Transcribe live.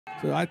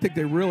So I think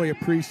they really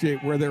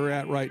appreciate where they're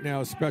at right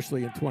now,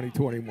 especially in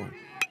 2021.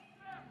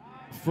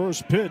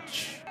 First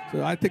pitch.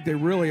 So I think they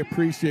really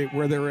appreciate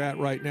where they're at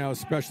right now,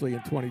 especially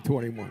in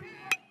 2021.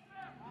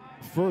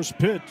 First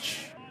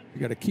pitch.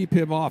 You got to keep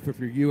him off if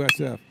you're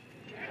USF.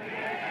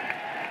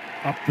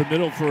 Up the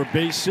middle for a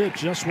base hit,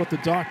 just what the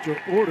doctor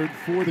ordered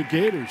for the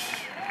Gators.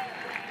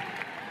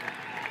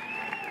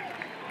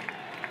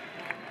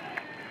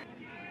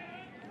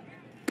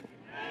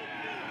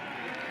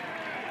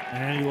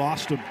 And he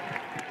lost him.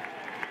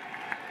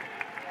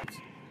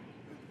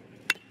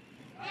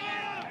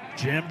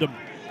 Jammed him.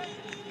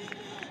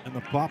 And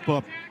the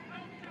pop-up.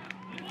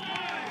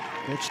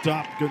 Pitch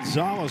stop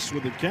Gonzalez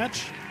with the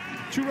catch.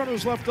 2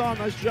 runners left on.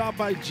 Nice job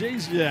by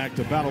Jasiak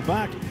to battle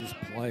back. Just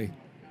play.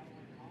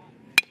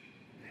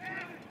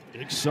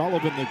 Jake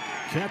Sullivan, the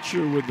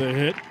catcher, with the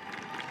hit.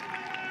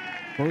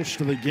 First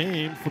of the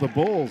game for the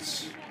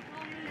Bulls.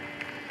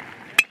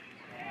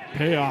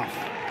 Payoff.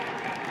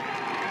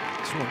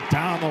 This one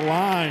down the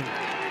line.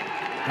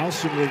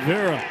 Nelson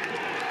Rivera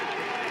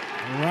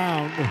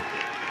around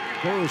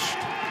first.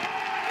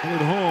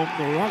 Headed home.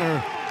 The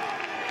runner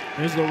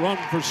is the run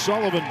for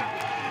Sullivan.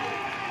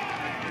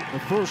 The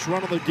first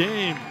run of the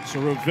game.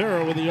 So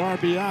Rivera with the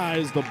RBI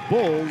as the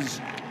Bulls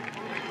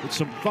with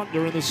some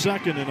thunder in the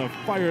second and a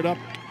fired up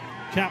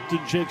captain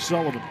Jake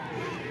Sullivan.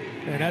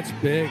 And that's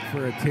big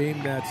for a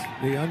team that's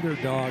the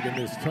underdog in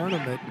this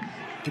tournament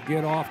to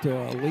get off to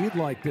a lead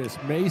like this.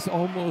 Mace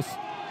almost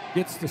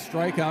gets the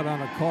strikeout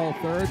on a call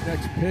third.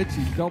 Next pitch,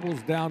 he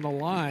doubles down the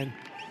line.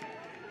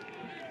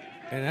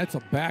 And that's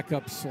a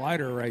backup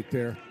slider right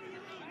there.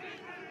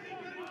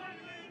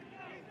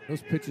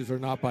 Those pitches are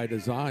not by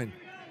design.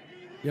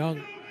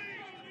 Young,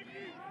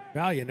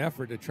 valiant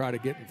effort to try to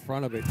get in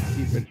front of it and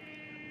keep it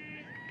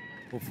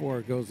before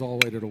it goes all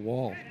the way to the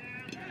wall.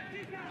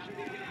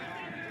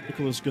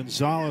 Nicholas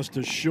Gonzalez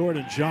to short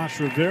and Josh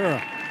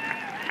Rivera.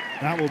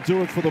 That will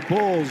do it for the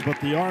Bulls, but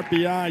the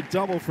RBI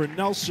double for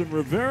Nelson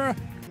Rivera.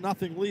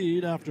 Nothing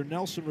lead after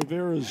Nelson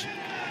Rivera's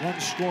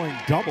run-scoring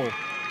double.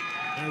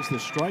 There's the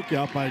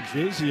strikeout by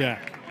Jasiak.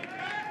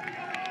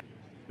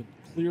 Been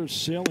clear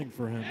sailing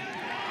for him.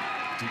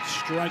 He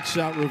strikes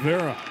out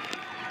Rivera.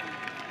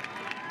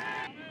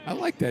 I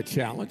like that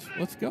challenge.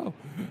 Let's go.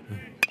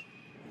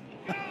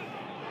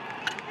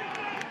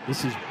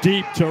 This is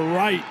deep to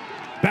right.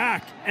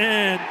 Back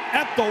and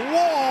at the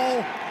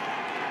wall.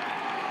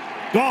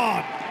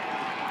 Gone.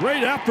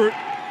 Great effort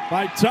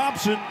by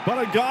Thompson, but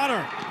a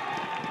goner.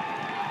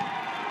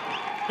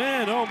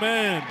 Man, oh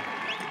man.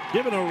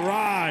 Given a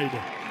ride.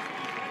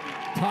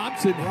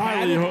 Thompson had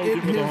Riley it Hogan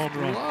in with a his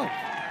home run. glove.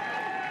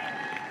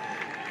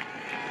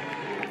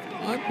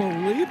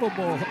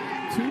 Unbelievable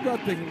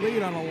 2-0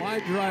 lead on a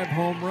line drive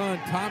home run.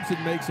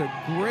 Thompson makes a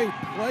great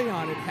play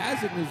on it,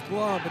 has it in his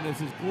glove, and as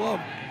his glove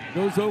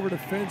goes over the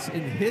fence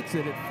and hits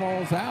it, it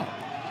falls out.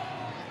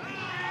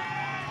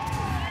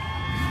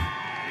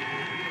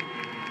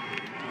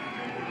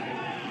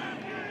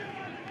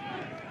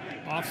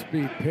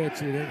 Off-speed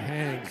pitch and it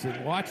hangs.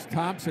 And watch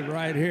Thompson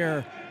right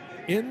here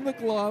in the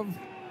glove.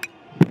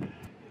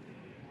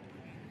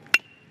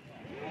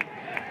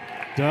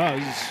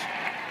 Does.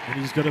 And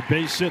he's got a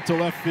base hit to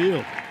left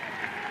field.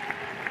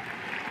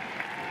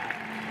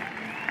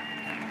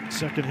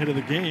 Second hit of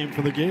the game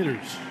for the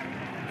Gators.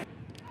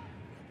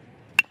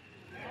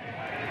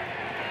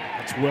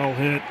 That's well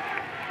hit.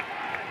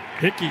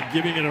 Hickey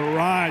giving it a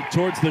ride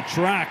towards the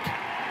track.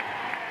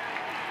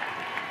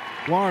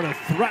 Florida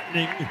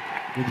threatening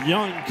with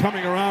Young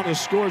coming around to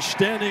score,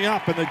 standing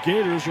up, and the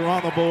Gators are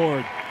on the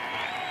board.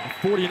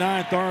 The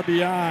 49th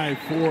RBI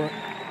for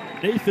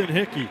Nathan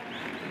Hickey.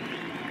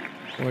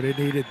 Boy, they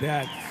needed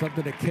that.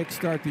 Something to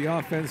kickstart the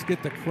offense,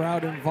 get the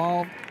crowd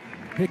involved.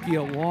 Hickey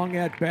a long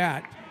at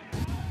bat.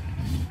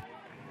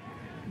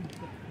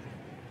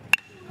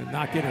 And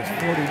not get his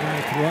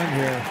 49th run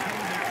here.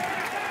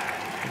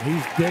 And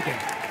he's digging.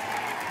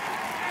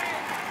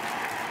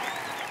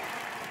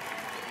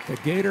 The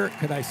Gator,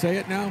 could I say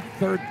it now?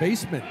 Third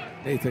baseman,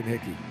 Nathan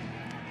Hickey.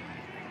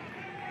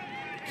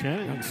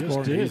 Young just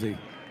scoring did. easy.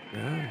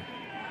 Yeah.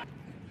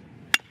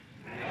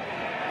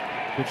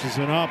 Pitches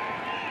it up.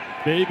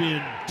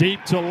 Baby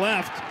deep to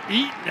left.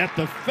 Eaton at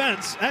the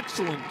fence.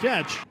 Excellent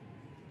catch.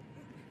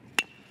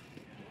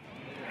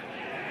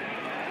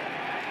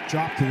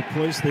 Dropped to the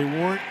place they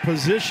weren't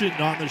positioned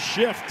on the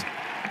shift.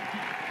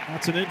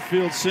 That's an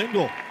infield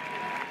single.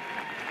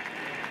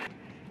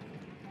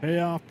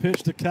 Payoff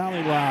pitch to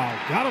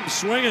Kalilau. Got him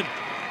swinging.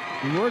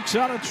 He works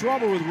out of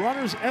trouble with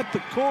runners at the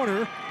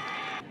corner.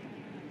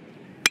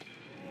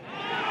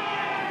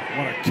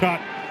 What a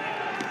cut.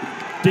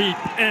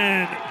 Deep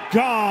and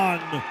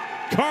gone.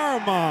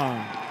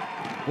 Carmine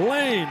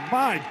Lane,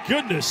 my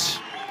goodness.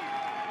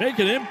 Make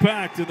an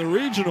impact in the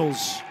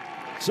regionals.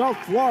 South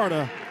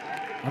Florida,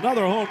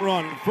 another home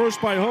run. First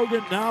by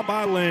Hogan, now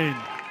by Lane.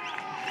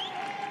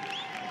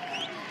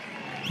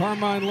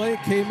 Carmine Lane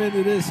came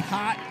into this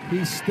hot.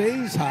 He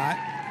stays hot.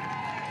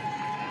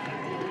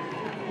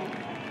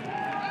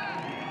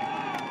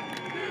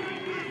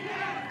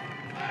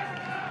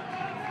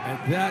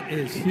 And that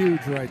is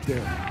huge right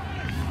there.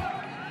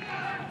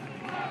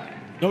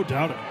 No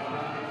doubt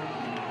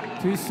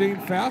it. Two-seam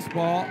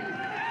fastball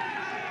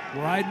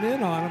riding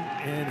in on him,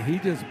 and he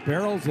just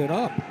barrels it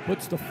up,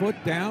 puts the foot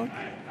down.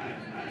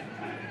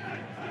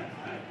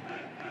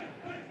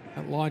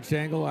 At launch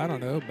angle, I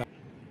don't know.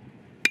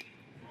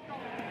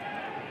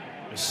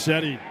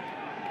 Massetti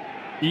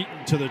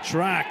eaten to the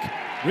track,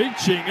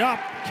 reaching up,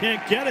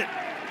 can't get it,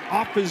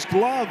 off his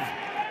glove.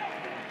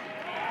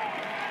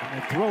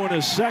 And throwing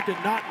his second,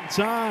 not in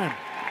time.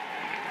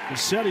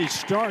 Massetti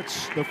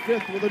starts the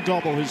fifth with a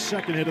double, his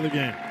second hit of the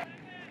game.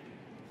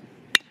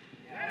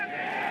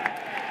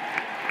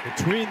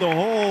 Between the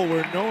hole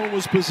where no one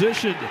was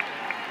positioned,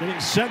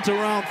 getting sent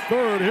around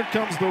third. Here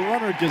comes the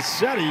runner,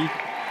 Gassetti,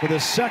 for the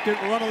second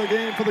run of the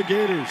game for the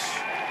Gators.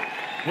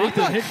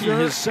 Nathan Hickey,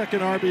 his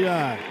second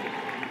RBI.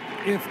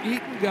 If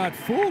Eaton got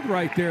fooled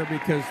right there,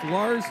 because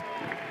Lars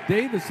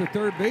Davis, the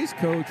third base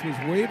coach, was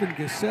waving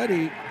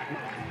Gassetti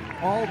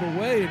all the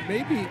way, and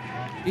maybe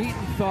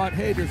Eaton thought,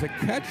 hey, there's a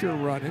catcher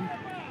running.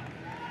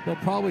 They'll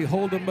probably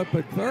hold him up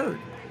at third.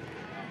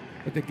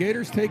 But the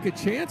Gators take a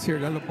chance here.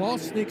 Now the ball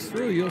sneaks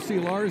through. You'll see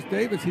Lars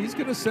Davis. He's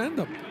going to send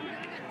them.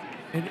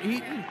 And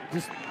Eaton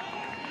just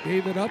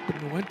gave it up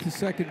and went to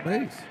second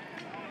base.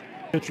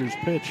 Pitcher's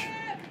pitch.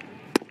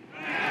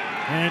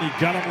 And he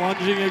got him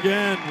lunging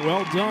again.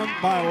 Well done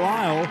by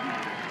Lyle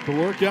to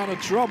work out of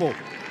trouble.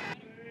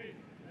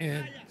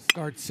 And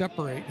start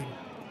separating.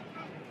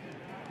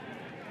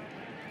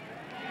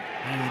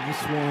 And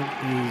this one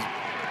is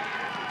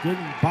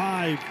getting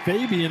by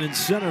Fabian in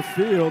center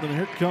field. And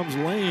here comes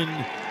Lane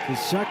to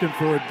second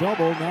for a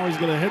double. Now he's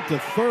going to hit to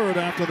third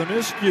after the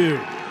miscue.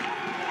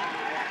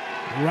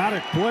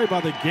 Erratic play by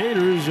the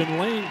Gators, and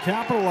Lane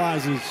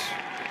capitalizes.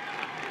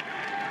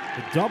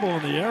 The double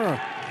in the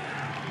error.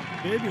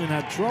 Fabian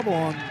had trouble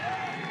on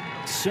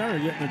center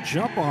getting a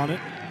jump on it.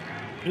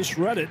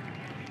 Misread it.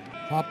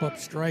 Pop-up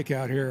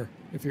strikeout here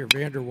if you're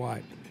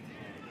Vanderwide.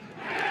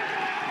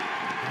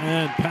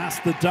 And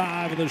past the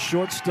dive of the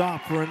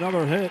shortstop for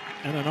another hit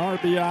and an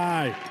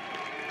RBI.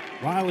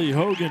 Riley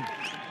Hogan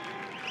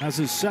has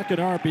his second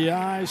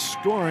RBI,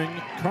 scoring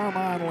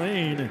Carmine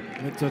Lane.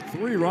 And it's a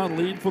 3-run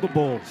lead for the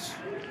Bulls.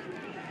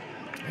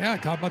 Yeah,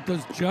 talk about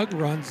those jug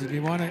runs that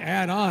you want to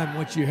add on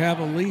once you have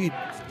a lead.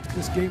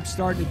 This game's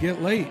starting to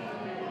get late.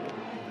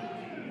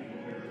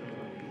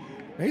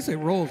 Basically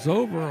rolls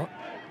over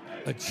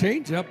a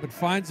changeup but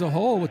finds a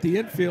hole with the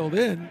infield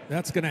in.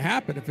 That's going to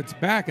happen. If it's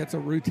back, that's a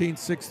routine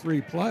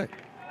 6-3 play.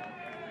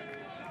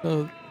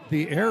 So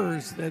the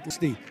errors that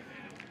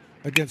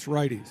against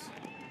righties.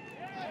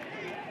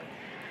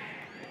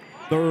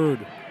 Third,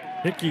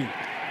 Hickey.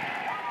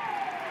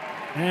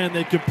 And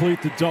they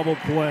complete the double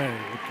play.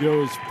 It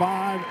goes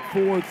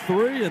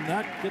 5-4-3, and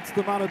that gets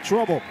them out of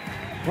trouble.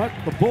 But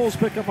the Bulls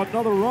pick up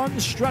another run.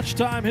 Stretch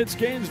time hits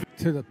Gainesville.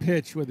 To the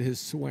pitch with his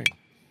swing.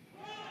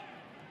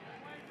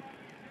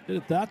 Did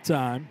it that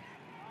time.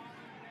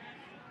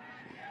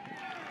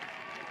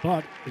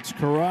 But it's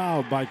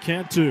corralled by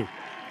Cantu.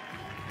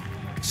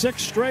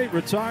 6 straight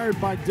retired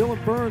by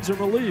Dylan Burns in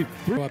relief.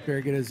 Go up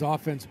there, get his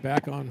offense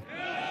back on,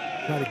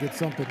 try to get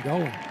something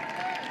going.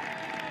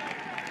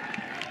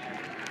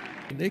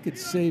 And they could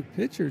save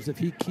pitchers if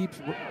he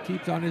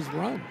keeps on his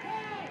run.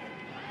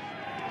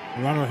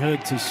 Runner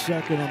headed to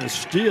second on a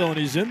steal, and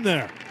he's in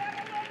there.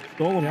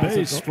 Stolen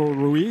base for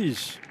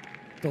Ruiz.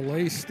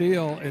 Delay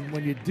steal, and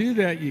when you do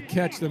that, you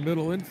catch the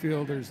middle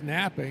infielders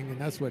napping, and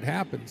that's what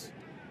happens.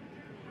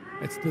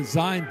 It's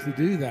designed to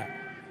do that.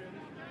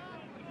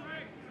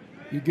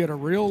 You get a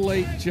real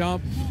late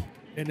jump,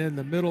 and then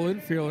the middle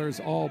infielders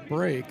all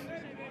break.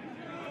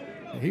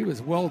 And he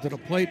was well to the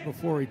plate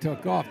before he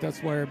took off.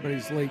 That's why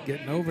everybody's late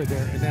getting over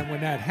there. And then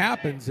when that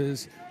happens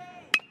is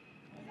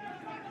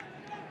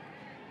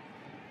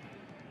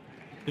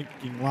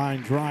thinking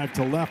line drive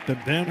to left, and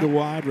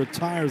Vanderwide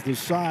retires the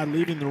side,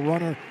 leaving the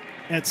runner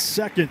at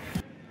second.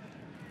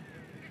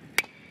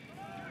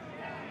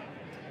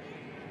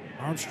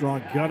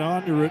 Armstrong got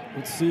under it.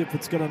 Let's see if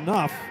it's got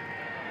enough.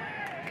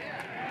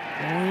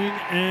 Going,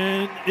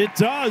 and it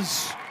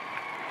does.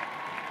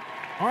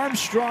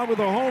 Armstrong with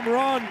a home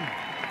run.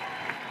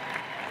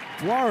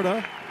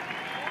 Florida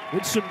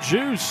with some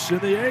juice in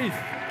the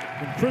 8th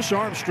from Chris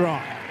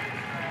Armstrong.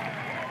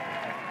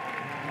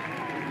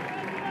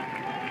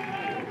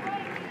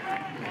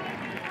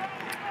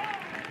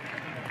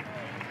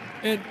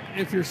 And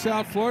if you're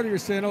South Florida, you're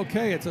saying,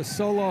 okay, it's a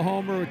solo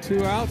homer with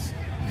 2 outs.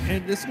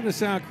 And this is going to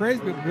sound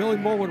crazy, but Billy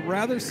Moore would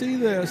rather see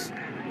this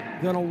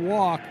than a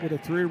walk with a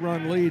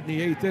 3-run lead in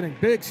the 8th inning.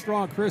 Big,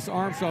 strong Chris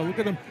Armstrong. Look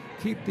at him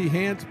keep the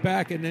hands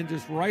back and then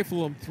just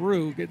rifle them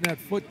through, getting that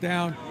foot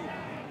down.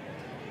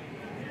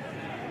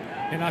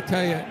 And I'll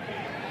tell you,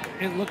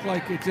 it looked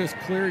like it just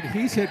cleared.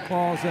 He's hit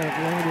balls that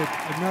have landed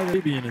another.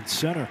 Fabian in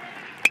center.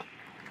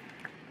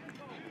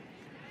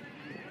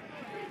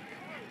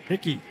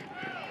 Hickey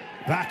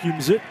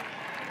vacuums it.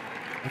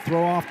 A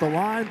throw off the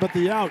line, but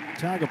the out.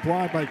 Tag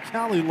applied by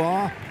Cali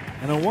Law.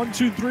 And a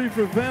 1-2-3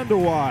 for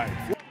Vanderwide.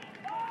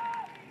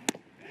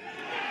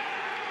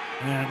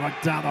 And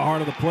right down the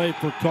heart of the plate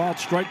for called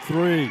strike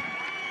 3.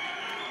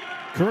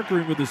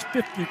 Kirkering with his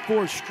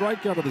 54th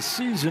strikeout of the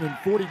season in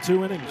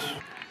 42 innings.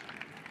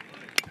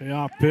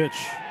 Payoff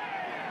pitch.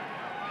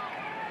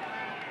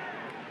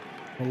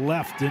 The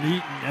left and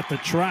Eaton at the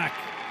track.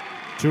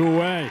 2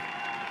 away.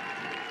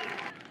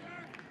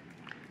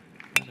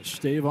 And to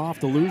stave off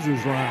the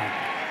loser's round.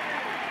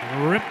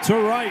 Ripped to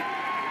right.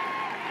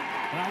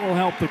 That will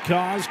help the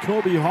cause.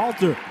 Kobe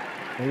Halter.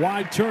 A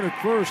wide turn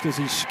at first as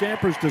he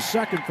scampers to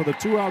second for the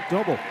 2-out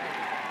double.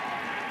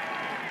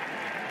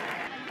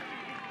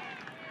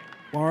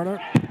 Florida.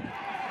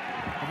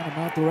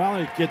 Mount the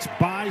rally. Gets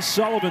by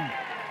Sullivan.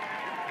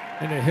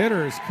 And the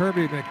hitter is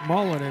Kirby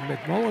McMullen, and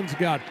McMullen's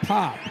got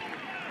pop.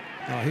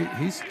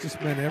 He's just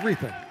been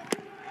everything.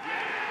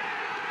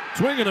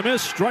 Swing and a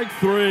miss, strike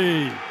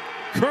 3.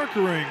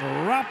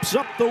 Kirkering wraps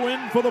up the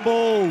win for the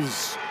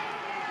Bulls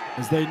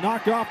as they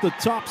knock off the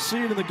top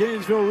seed in the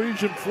Gainesville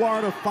region,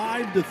 Florida,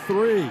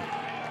 5-3.